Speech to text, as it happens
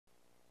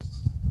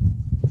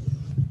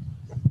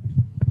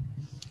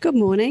Good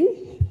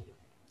morning.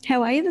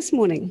 How are you this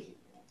morning?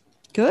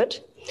 Good.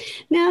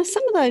 Now,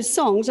 some of those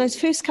songs, those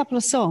first couple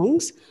of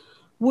songs,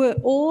 were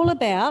all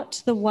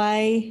about the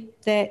way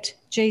that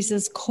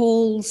Jesus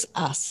calls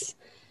us.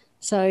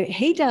 So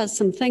he does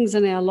some things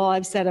in our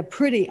lives that are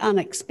pretty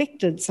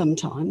unexpected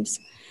sometimes.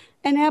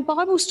 And our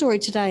Bible story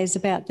today is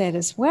about that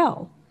as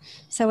well.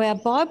 So our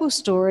Bible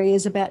story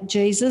is about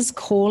Jesus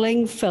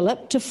calling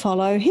Philip to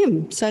follow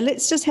him. So I'll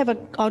just have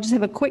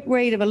a quick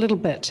read of a little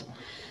bit.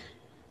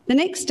 The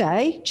next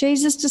day,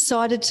 Jesus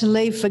decided to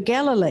leave for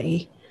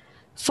Galilee.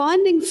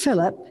 Finding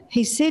Philip,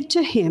 he said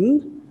to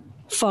him,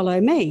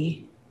 "Follow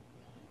me."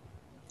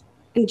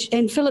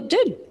 And Philip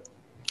did.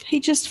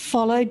 He just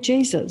followed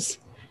Jesus.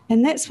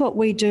 And that's what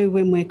we do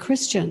when we're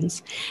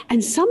Christians.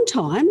 And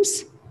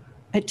sometimes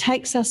it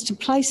takes us to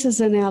places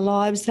in our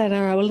lives that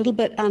are a little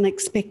bit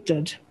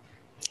unexpected.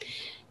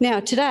 Now,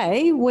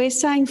 today, we're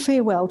saying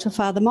farewell to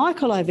Father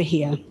Michael over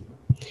here.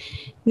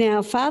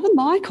 Now, Father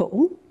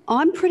Michael,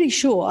 I'm pretty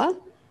sure,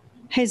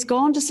 has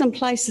gone to some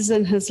places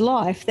in his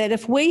life that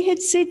if we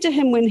had said to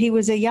him when he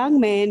was a young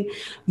man,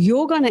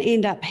 "You're going to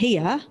end up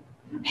here,"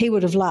 he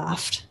would have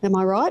laughed. Am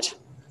I right?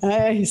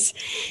 Yes.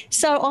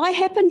 So I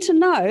happen to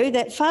know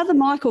that Father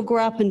Michael grew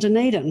up in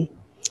Dunedin,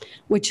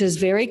 which is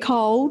very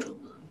cold.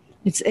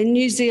 It's in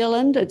New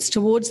Zealand. It's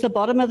towards the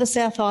bottom of the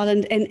South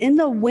Island. And in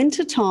the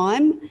winter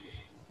time,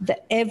 the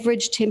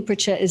average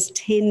temperature is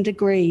 10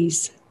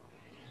 degrees.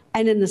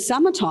 And in the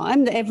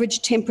summertime, the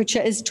average temperature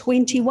is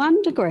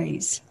 21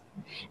 degrees.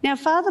 Now,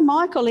 Father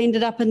Michael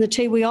ended up in the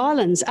Tiwi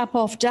Islands, up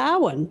off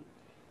Darwin,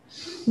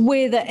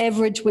 where the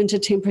average winter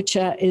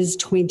temperature is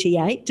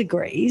 28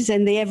 degrees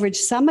and the average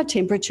summer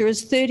temperature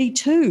is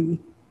 32.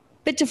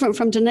 Bit different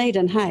from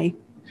Dunedin, hey?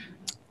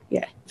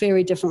 Yeah,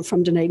 very different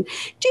from Dunedin.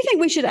 Do you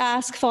think we should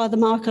ask Father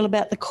Michael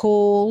about the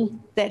call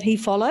that he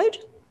followed?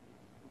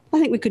 I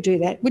think we could do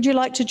that. Would you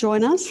like to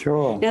join us?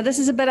 Sure. Now, this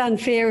is a bit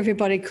unfair,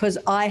 everybody, because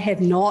I have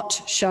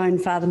not shown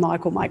Father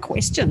Michael my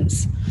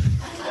questions.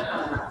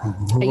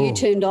 Are you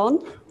turned on?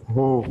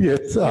 Oh,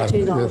 yes.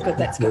 Turned on. Yes, Good,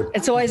 that's yes. good.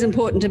 It's always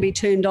important to be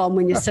turned on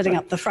when you're sitting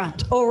up the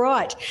front. All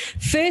right.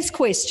 First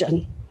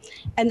question,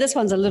 and this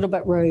one's a little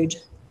bit rude.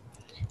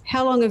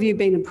 How long have you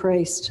been a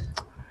priest?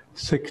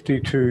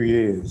 62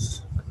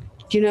 years.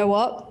 Do you know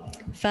what?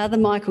 Father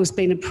Michael's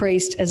been a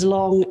priest as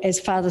long as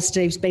Father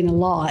Steve's been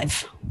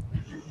alive.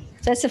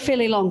 That's a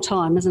fairly long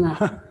time, isn't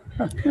it?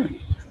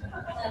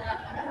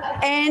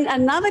 And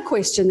another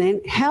question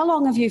then, how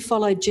long have you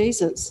followed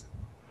Jesus?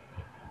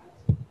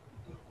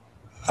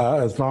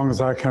 As long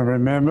as I can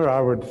remember,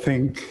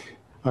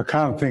 I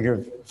can't think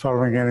of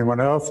following anyone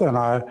else,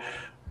 and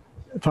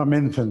from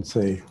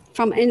infancy.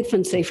 From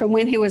infancy, from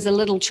when he was a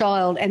little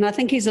child, and I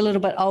think he's a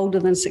little bit older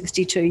than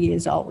 62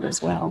 years old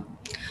as well.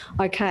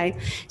 Okay,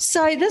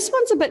 so this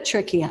one's a bit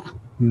trickier.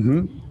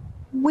 Mm-hmm.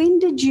 When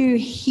did you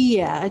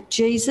hear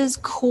Jesus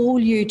call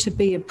you to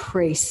be a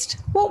priest?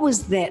 What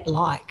was that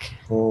like?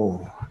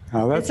 Oh,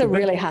 now That's a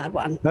really hard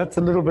one. That's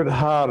a little bit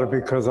harder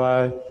because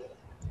I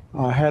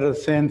had a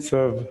sense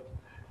of,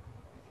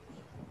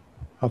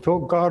 I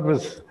thought God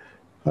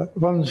I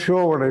wasn't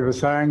sure what he was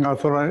saying. I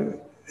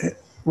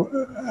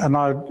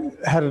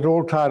had it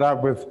all tied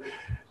up with,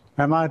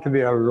 am I to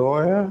be a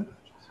lawyer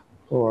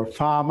or a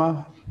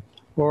farmer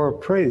or a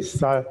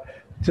priest?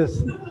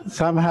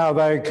 Somehow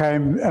they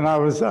came, and I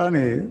was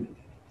only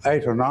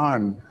 8 or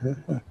 9.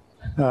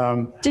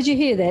 Did you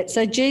hear that?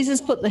 So Jesus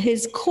put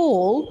his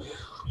call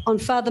on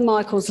Father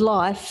Michael's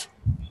life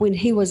when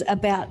he was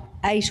about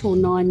 8 or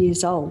 9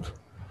 years old.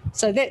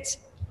 So that's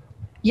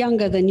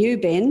younger than you,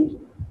 Ben,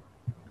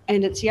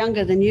 and it's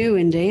younger than you,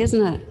 Indy,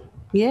 isn't it?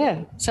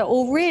 Yeah. So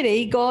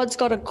already God's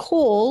got a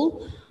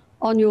call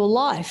on your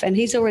life, and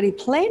he's already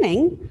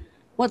planning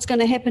what's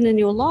going to happen in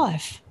your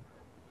life.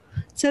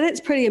 So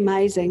that's pretty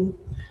amazing.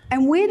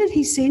 And where did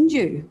he send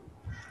you?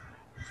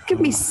 Give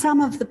me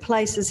some of the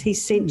places he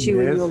sent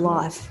you in your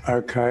life.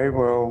 Okay,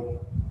 well,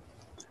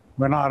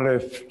 when I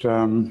left,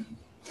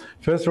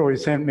 first of all, he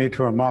sent me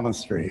to a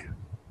monastery.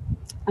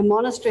 A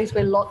monastery is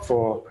where lots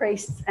of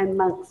priests and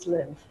monks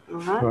live, all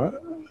right?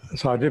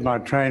 So I did my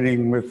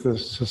training with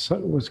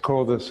was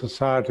called the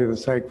Society of the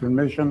Sacred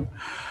Mission,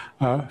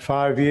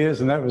 5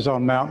 years, and that was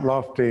on Mount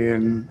Lofty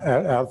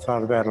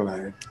outside of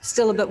Adelaide.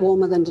 Still a bit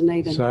warmer than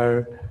Dunedin.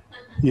 So,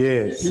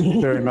 yes,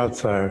 very much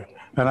so.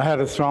 And I had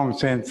a strong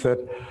sense that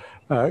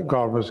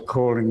God was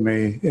calling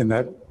me in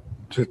that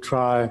to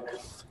try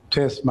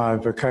test my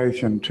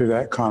vocation to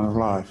that kind of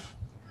life.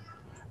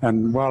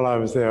 And while I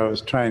was there, I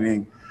was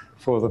training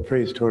for the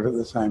priesthood at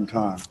the same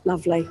time.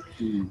 Lovely.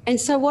 And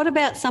so what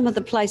about some of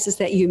the places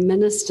that you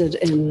ministered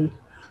in?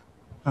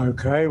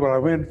 Okay, well, I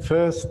went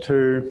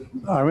to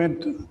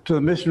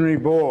the missionary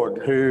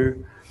board, who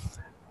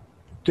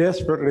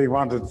desperately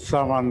wanted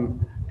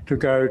someone to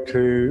go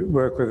to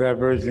work with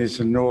Aborigines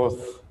in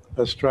North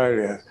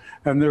Australia.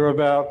 And there were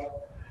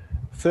about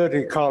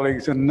 30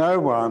 colleagues and no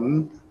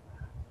one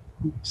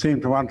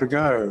seemed to want to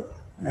go.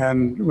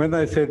 And when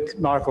they said,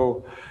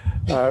 "Michael,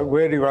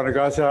 where do you want to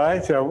go?" I said,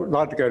 "Actually, I would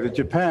like to go to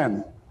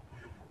Japan."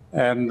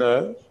 And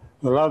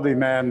lovely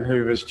man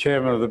who was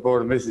chairman of the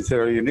board of missions said,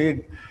 "Oh, you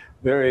need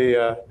very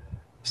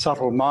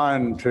subtle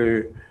mind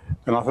to,"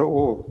 and I thought,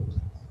 "Oh,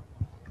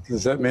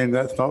 does that mean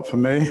that's not for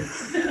me?"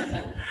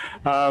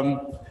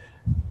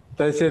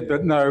 They said,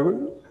 "But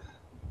no,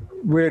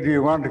 where do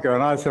you want to go?"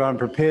 And I said, "I'm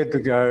prepared to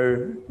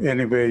go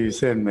anywhere you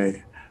send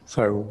me."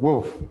 So,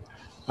 woof,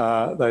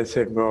 they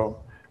said,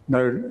 "Well,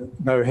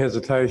 no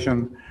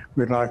hesitation.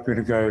 We'd like you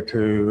to go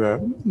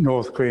to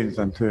North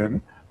Queensland to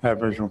an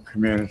Aboriginal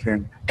community."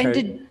 And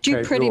did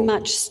you pretty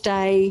much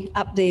stay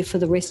up there for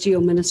the rest of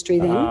your ministry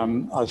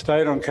then? I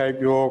stayed on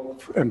Cape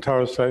York and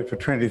Torres Strait for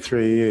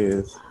 23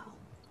 years.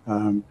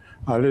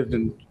 I lived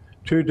in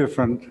 2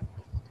 different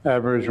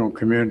Aboriginal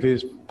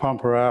communities,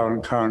 Pomperau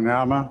and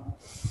Kohinyama,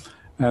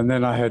 and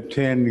then I had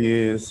 10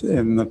 years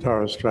in the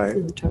Torres Strait.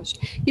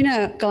 You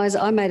know, guys,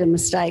 I made a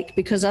mistake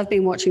because I've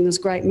been watching this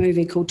great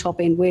movie called Top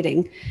End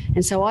Wedding,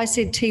 and so I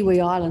said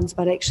Tiwi Islands,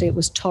 but actually it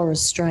was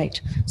Torres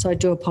Strait. So I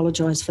do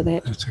apologise for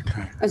that. That's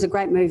okay. It was a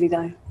great movie,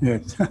 though.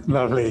 Yes,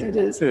 lovely. It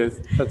is. Yes,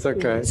 that's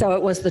okay. Yeah. So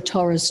it was the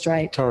Torres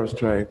Strait. Torres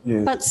Strait,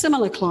 yes. But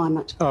similar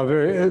climate. Oh,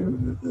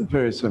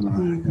 very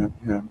similar,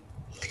 yeah.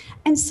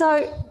 And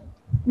so,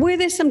 were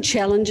there some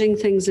challenging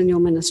things in your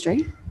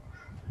ministry?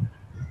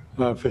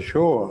 For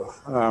sure.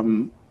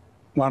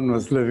 One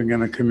was living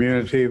in a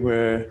community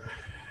where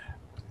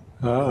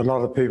a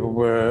lot of people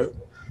were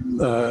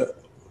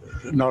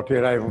not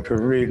yet able to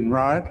read and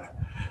write,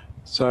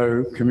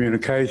 so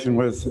communication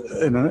was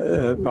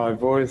by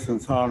voice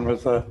and so on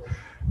was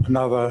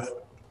another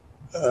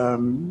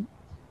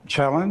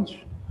challenge.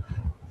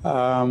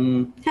 How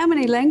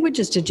many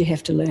languages did you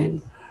have to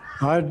learn?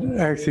 I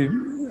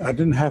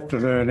didn't have to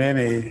learn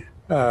any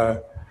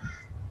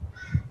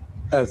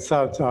as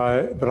such,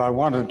 but I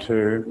wanted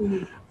to.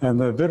 Mm-hmm. And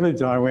the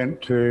village I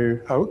went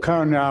to,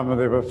 Kohinyama,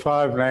 there were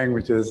 5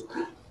 languages,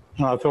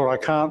 and I thought, I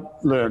can't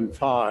learn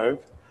 5.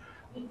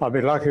 I'd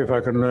be lucky if I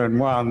could learn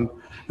 1.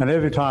 And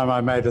every time I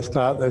made a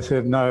start, they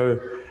said, "No,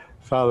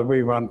 Father,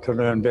 we want to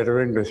learn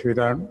better English. We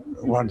don't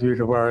want you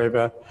to worry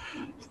about."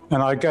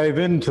 And I gave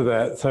in to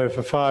that. So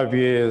for 5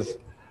 years,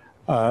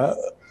 I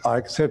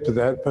accepted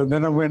that. But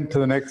then I went to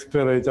the next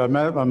village. I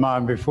made up my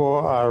mind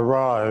before I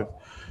arrived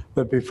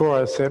that before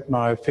I set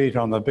my feet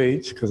on the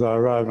beach, because I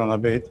arrived on the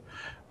beach,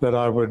 that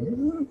I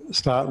would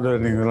start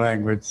learning the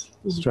language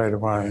straight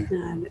away.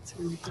 No, that's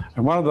really good.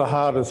 And one of the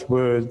hardest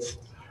words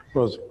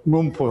was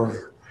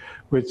ngumpur,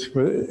 which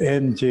was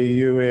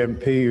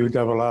Ngumpurr,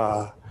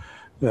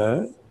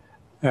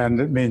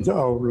 and it means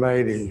old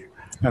lady.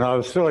 And I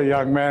was still a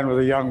young man with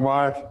a young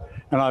wife,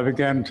 and I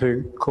began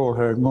to call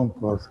her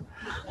ngumpur.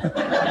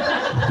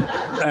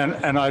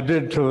 and I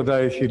did till the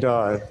day she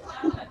died.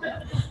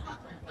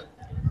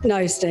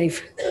 No,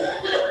 Steve.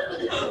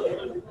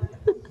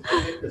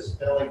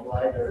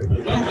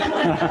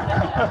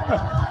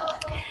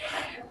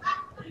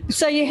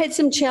 So you had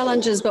some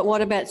challenges, but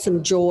what about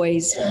some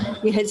joys?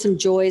 You had some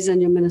joys in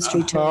your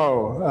ministry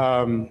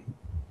too.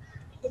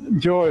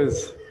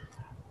 Joys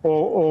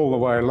all the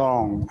way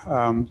along.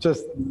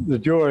 Just the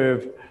joy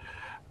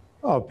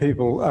of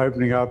people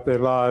opening up their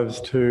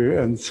lives to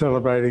and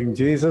celebrating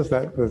Jesus.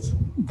 That was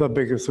the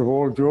biggest of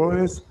all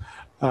joys.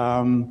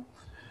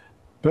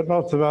 But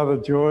lots of other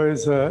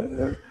joys.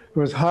 It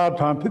was hard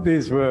time.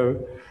 These were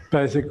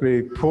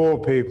basically poor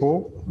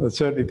people.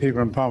 Certainly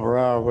people in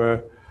Pomperau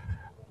were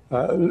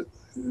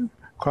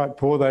quite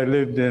poor. They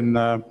lived in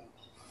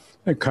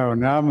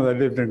Kohinyama. They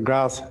lived in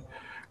grass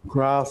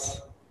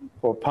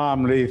or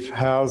palm leaf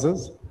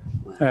houses.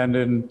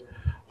 And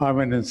I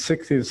went in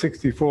 64,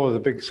 there was a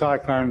big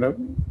cyclone that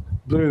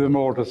blew them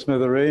all to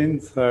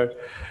smithereens. So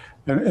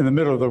in the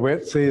middle of the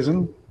wet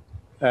season.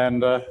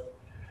 And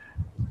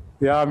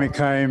the army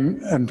came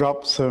and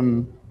dropped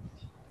some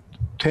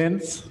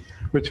tents,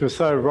 which were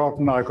so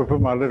rotten I could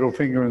put my little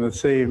finger in the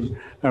seam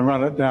and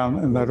run it down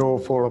and they'd all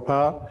fall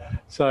apart.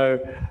 So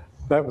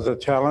that was a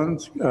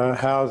challenge,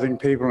 housing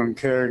people and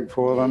caring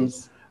for them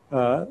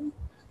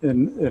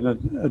in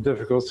a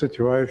difficult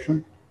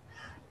situation.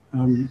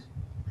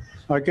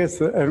 I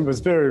guess and it was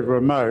very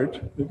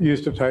remote. It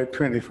used to take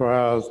 24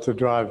 hours to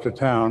drive to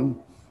town.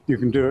 You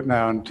can do it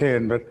now in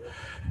 10, but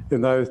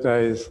in those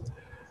days,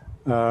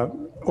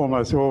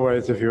 almost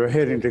always, if you were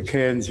heading to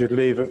Cairns, you'd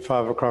leave at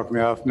 5 o'clock in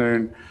the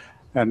afternoon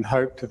and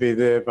hope to be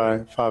there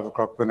by 5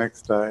 o'clock the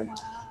next day.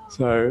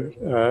 So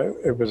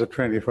it was a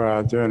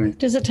 24-hour journey.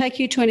 Does it take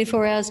you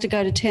 24 hours to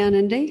go to town,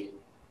 Indy?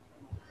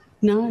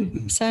 No.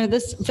 So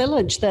this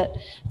village that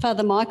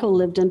Father Michael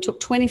lived in took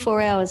 24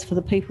 hours for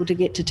the people to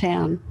get to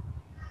town.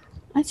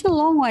 That's a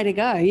long way to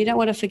go. You don't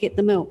want to forget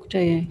the milk, do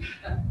you?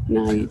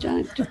 No, you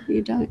don't.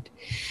 You don't.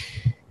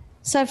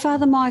 So,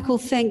 Father Michael,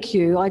 thank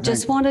you. I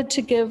just wanted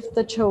to give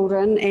the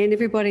children and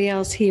everybody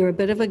else here a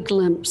bit of a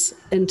glimpse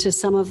into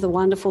some of the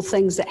wonderful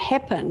things that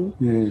happen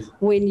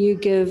when you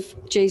give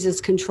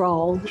Jesus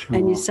control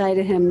and you say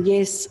to him,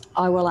 yes,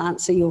 I will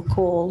answer your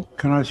call.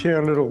 Can I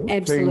share a little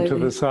thing to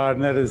the side?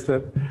 And that is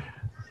that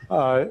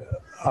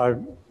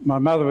my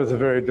mother was a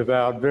very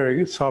devout,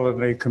 very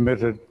solidly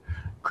committed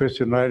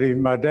Christian lady.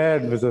 My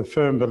dad was a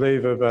firm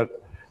believer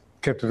but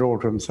kept it all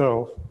to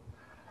himself.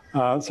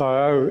 So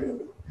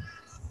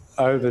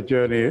I owe the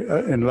journey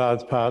in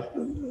large part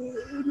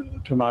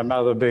to my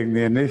mother being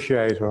the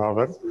initiator of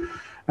it.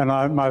 And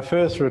my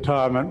first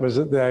retirement was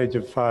at the age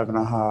of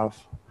 5.5.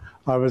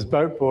 I was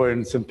boat boy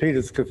in St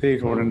Peter's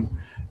Cathedral in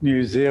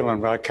New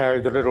Zealand, where I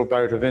carried the little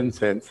boat of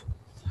incense.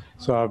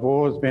 So I've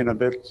always been a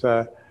bit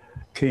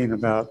keen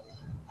about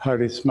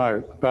holy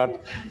smoke.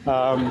 But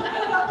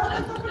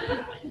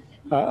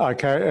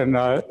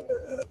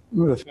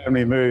the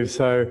family moved,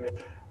 so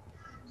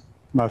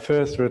my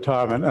first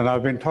retirement, and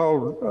I've been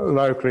told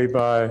locally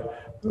by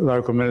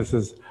local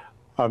ministers,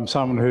 I'm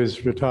someone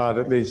who's retired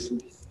at least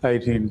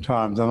 18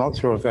 times. I'm not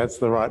sure if that's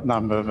the right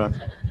number, but...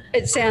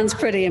 It sounds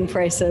pretty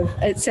impressive.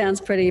 It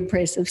sounds pretty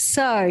impressive.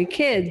 So,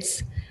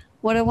 kids,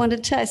 what I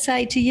wanted to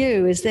say to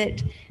you is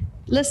that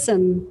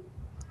listen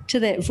to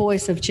that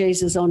voice of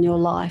Jesus on your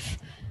life.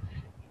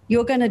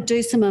 You're going to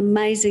do some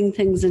amazing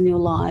things in your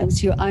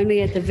lives. You're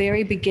only at the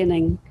very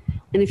beginning.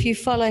 And if you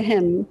follow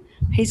him,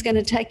 he's going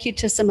to take you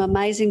to some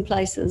amazing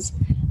places.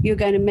 You're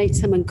going to meet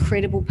some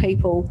incredible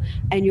people,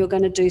 and you're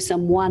going to do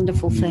some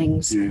wonderful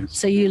things. Yes.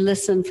 So you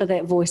listen for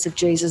that voice of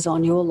Jesus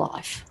on your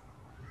life.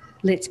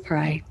 Let's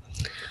pray.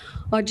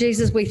 Oh,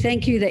 Jesus, we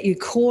thank you that you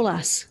call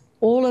us.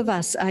 All of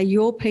us are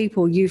your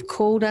people. You've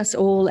called us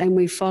all, and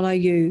we follow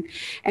you.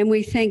 And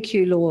we thank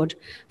you, Lord,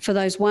 for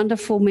those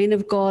wonderful men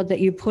of God that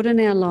you put in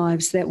our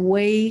lives, that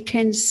we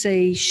can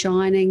see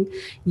shining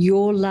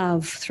your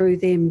love through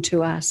them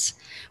to us.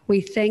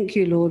 We thank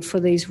you, Lord, for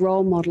these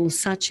role models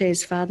such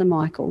as Father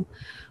Michael.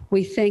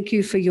 We thank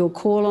you for your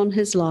call on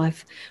his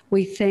life.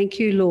 We thank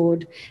you,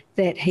 Lord,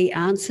 that he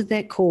answered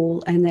that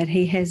call and that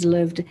he has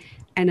lived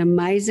an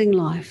amazing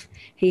life.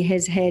 He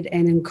has had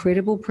an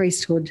incredible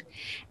priesthood,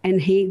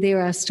 and there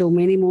are still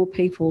many more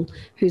people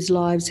whose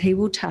lives he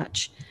will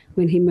touch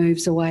when he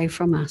moves away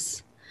from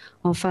us.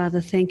 Oh, Father,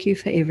 thank you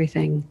for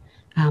everything.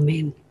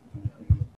 Amen.